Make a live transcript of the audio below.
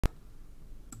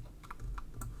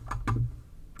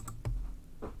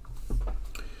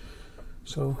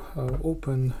So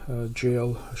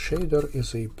OpenGL shader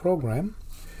is a program,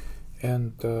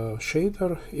 and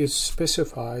shader is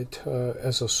specified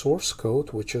as a source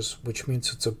code, which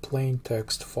means it's a plain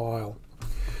text file.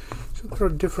 So there are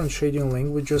different shading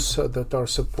languages that are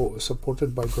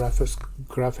supported by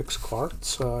graphics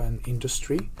cards and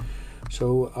industry.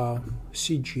 So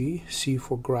C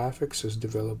for graphics, is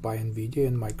developed by NVIDIA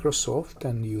and Microsoft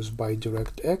and used by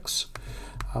DirectX.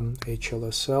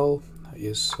 HLSL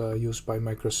is used by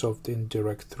Microsoft in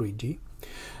Direct 3D.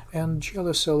 And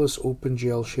GLSL is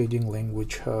OpenGL shading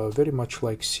language, very much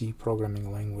like C programming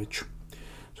language.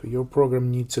 So your program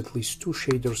needs at least two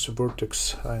shaders,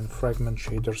 vertex and fragment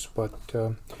shaders, but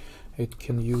it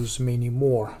can use many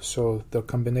more. So the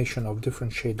combination of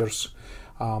different shaders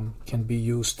can be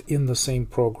used in the same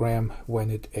program when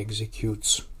it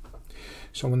executes.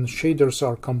 So when the shaders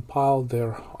are compiled, they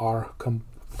are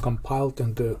compiled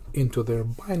into their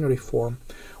binary form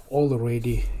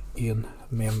already in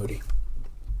memory.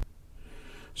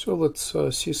 So let's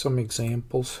see some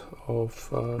examples of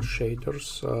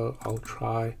shaders. I'll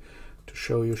try to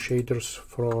show you shaders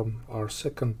from our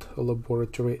second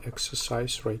laboratory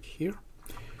exercise right here,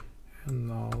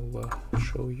 and I'll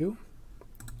show you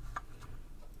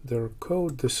their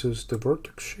code. This is the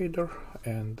vertex shader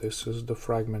and this is the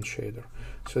fragment shader.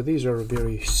 So these are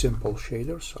very simple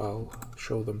shaders. I'll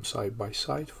show them side by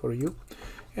side for you,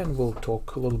 and we'll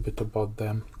talk a little bit about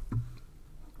them.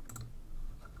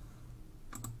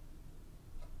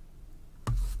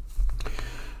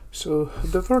 So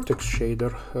the vertex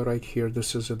shader right here,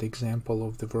 this is an example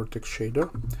of the vertex shader.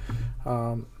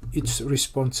 Its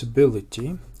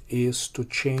responsibility is to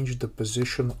change the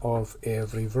position of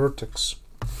every vertex.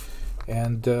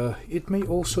 And it may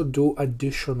also do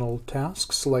additional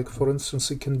tasks, like for instance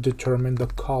it can determine the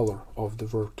color of the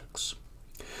vertex,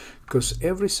 because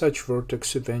every such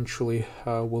vertex eventually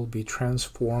will be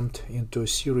transformed into a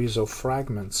series of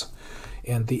fragments,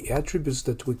 and the attributes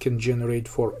that we can generate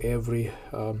for every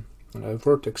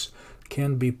vertex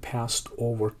can be passed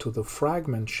over to the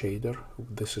fragment shader.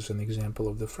 This is an example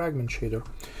of the fragment shader,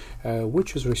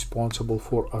 which is responsible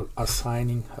for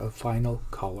assigning final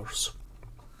colors.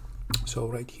 So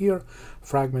right here,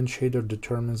 fragment shader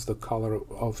determines the color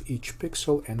of each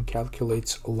pixel and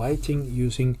calculates lighting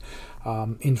using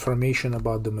information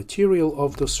about the material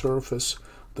of the surface,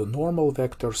 the normal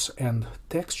vectors, and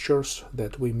textures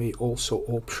that we may also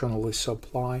optionally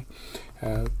supply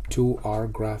to our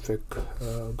graphic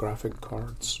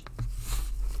cards.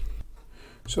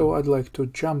 So I'd like to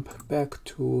jump back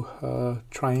to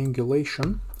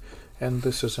triangulation, and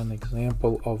this is an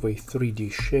example of a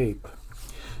 3D shape.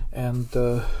 And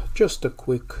just a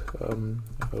quick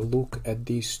look at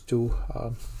these two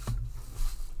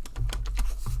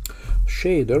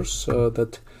shaders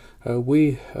that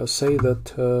we say that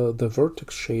the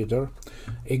vertex shader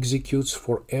executes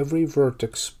for every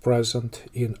vertex present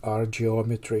in our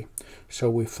geometry. So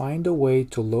we find a way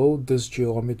to load this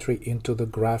geometry into the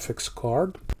graphics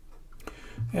card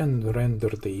and render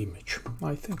the image.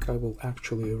 I think I will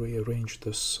actually rearrange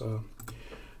this a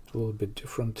little bit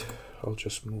different. I'll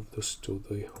just move this to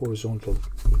the horizontal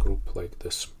group like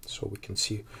this, so we can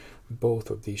see both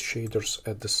of these shaders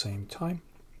at the same time.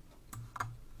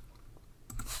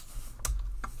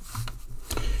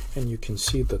 And you can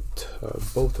see that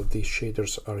both of these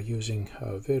shaders are using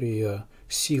very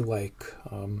C-like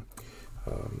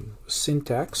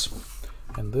syntax,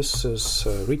 and this is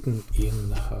written in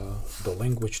the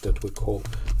language that we call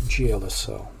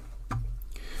GLSL.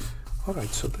 Alright,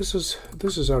 so this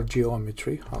is our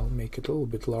geometry. I'll make it a little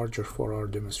bit larger for our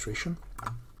demonstration.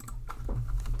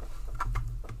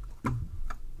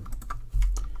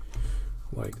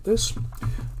 Like this.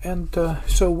 And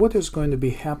so what is going to be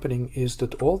happening is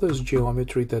that all this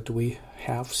geometry that we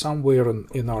have somewhere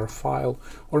in our file,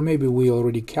 or maybe we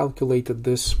already calculated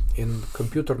this in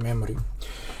computer memory,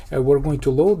 we're going to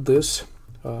load this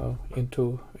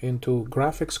into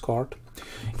graphics card,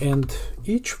 and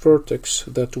each vertex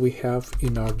that we have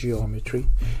in our geometry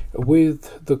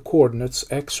with the coordinates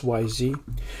x, y, z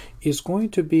is going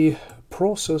to be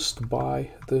processed by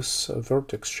this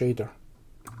vertex shader.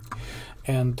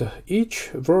 And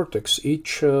each vertex,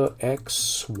 each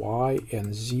x, y,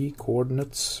 and z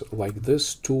coordinates like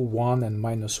this, 2, 1, and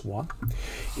 -1,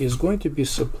 is going to be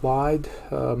supplied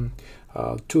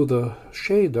to the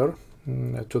shader,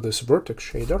 to this vertex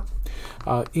shader,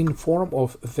 in form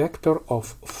of vector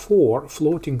of 4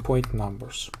 floating point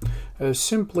numbers.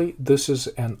 Simply, this is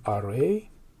an array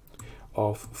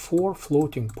of 4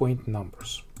 floating point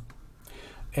numbers.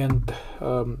 And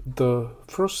the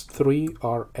first 3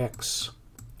 are x,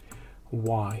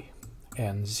 y,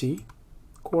 and z,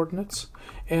 coordinates,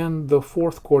 and the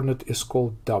fourth coordinate is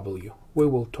called W. We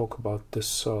will talk about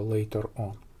this later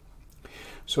on.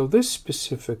 So this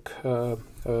specific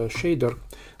shader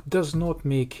does not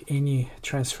make any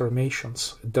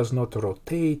transformations. It does not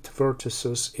rotate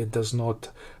vertices, it does not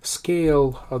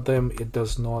scale them, it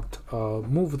does not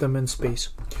move them in space.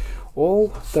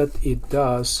 All that it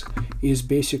does is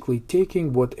basically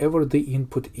taking whatever the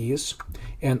input is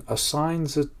and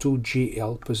assigns it to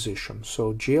GL position.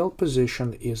 So GL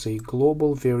position is a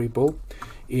global variable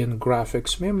in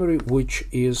graphics memory, which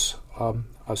is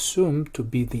assumed to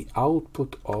be the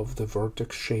output of the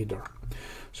vertex shader.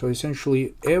 So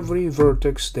essentially every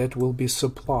vertex that will be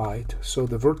supplied, so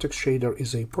the vertex shader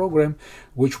is a program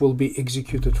which will be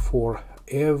executed for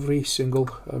every single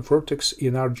vertex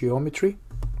in our geometry.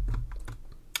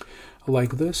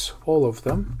 Like this, all of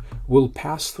them will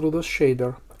pass through the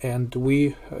shader, and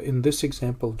we in this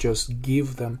example just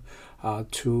give them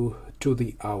to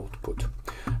the output.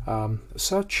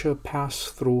 Such a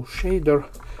pass-through shader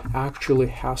actually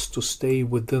has to stay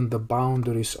within the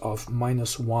boundaries of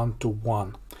 -1 to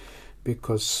 1,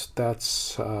 because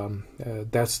that's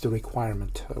the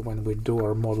requirement. When we do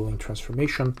our modeling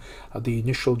transformation, the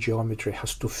initial geometry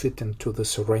has to fit into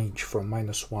this range from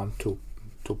 -1 to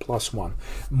 +1.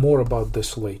 More about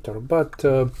this later, but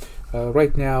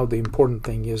right now the important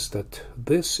thing is that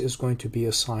this is going to be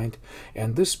assigned,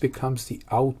 and this becomes the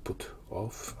output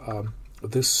of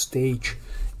this stage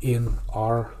in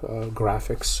our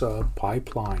graphics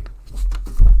pipeline.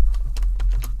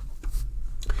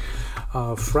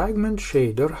 Fragment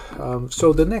shader.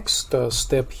 So the next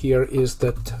step here is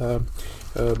that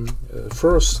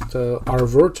first our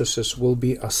vertices will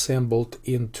be assembled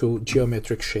into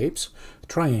geometric shapes,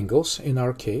 triangles in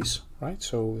our case, right?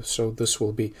 So this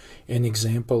will be an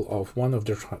example of one of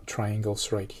the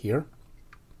triangles right here,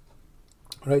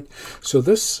 right? So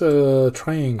this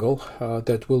triangle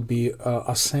that will be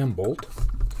assembled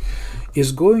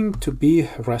is going to be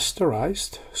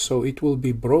rasterized, so it will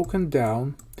be broken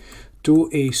down to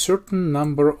a certain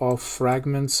number of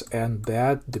fragments, and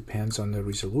that depends on the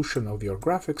resolution of your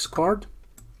graphics card.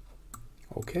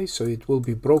 Okay, so it will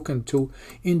be broken to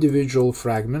individual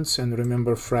fragments, and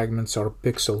remember, fragments are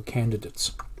pixel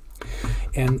candidates.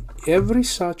 And every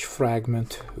such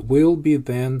fragment will be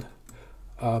then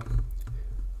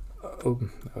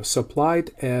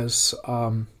supplied as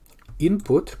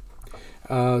input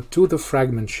to the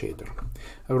fragment shader.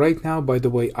 Right now, by the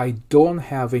way, I don't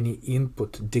have any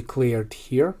input declared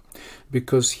here,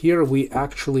 because here we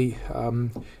actually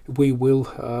we will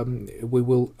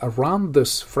run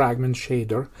this fragment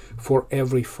shader for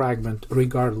every fragment,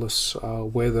 regardless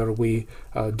whether we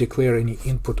declare any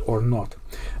input or not.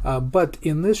 But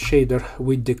in this shader,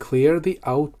 we declare the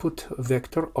output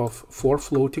vector of 4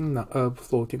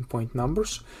 floating point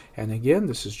numbers, and again,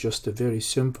 this is just a very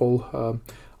simple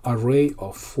array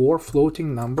of 4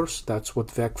 floating numbers. That's what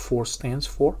vec4 stands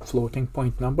for, floating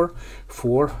point number,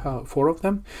 4 of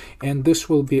them. And this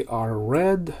will be our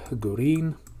red,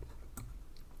 green,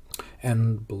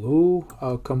 and blue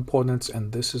components,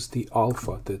 and this is the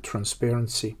alpha, the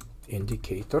transparency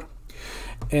indicator.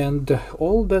 And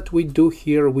all that we do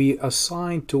here, we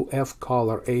assign to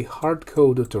fColor a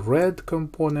hard-coded red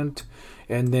component,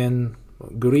 and then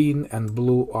green and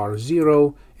blue are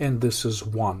 0, and this is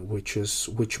 1,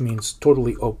 which means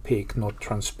totally opaque, not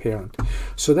transparent.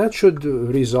 So that should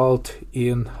result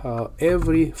in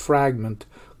every fragment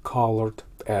colored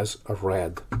as a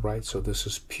red, right? So this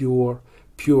is pure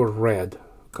red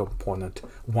component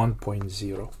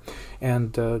 1.0.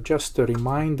 And just a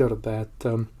reminder that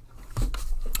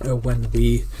when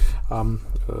we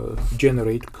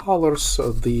generate colors,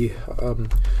 the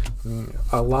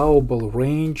allowable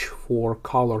range for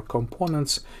color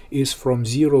components is from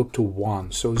 0 to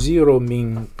 1. So 0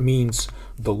 means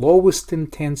the lowest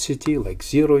intensity, like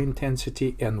 0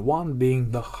 intensity, and 1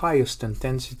 being the highest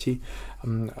intensity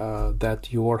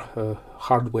that your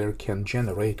hardware can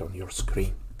generate on your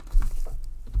screen.